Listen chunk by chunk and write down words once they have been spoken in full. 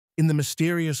In the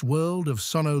mysterious world of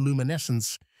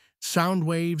sonoluminescence, sound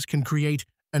waves can create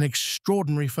an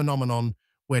extraordinary phenomenon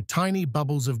where tiny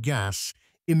bubbles of gas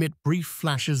emit brief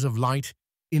flashes of light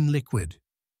in liquid.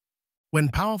 When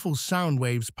powerful sound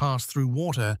waves pass through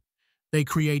water, they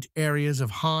create areas of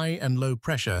high and low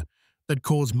pressure that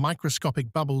cause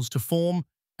microscopic bubbles to form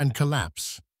and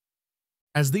collapse.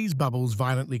 As these bubbles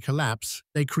violently collapse,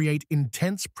 they create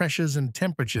intense pressures and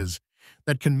temperatures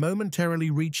that can momentarily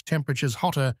reach temperatures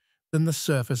hotter than the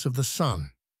surface of the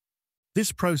sun.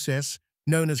 This process,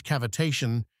 known as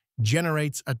cavitation,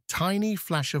 generates a tiny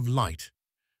flash of light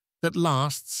that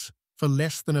lasts for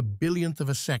less than a billionth of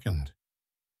a second.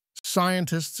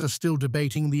 Scientists are still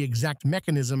debating the exact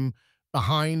mechanism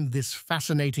behind this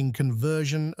fascinating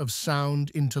conversion of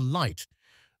sound into light,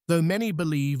 though many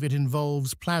believe it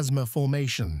involves plasma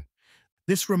formation.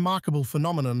 This remarkable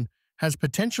phenomenon has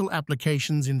potential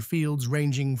applications in fields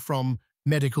ranging from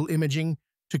medical imaging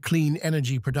to clean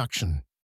energy production.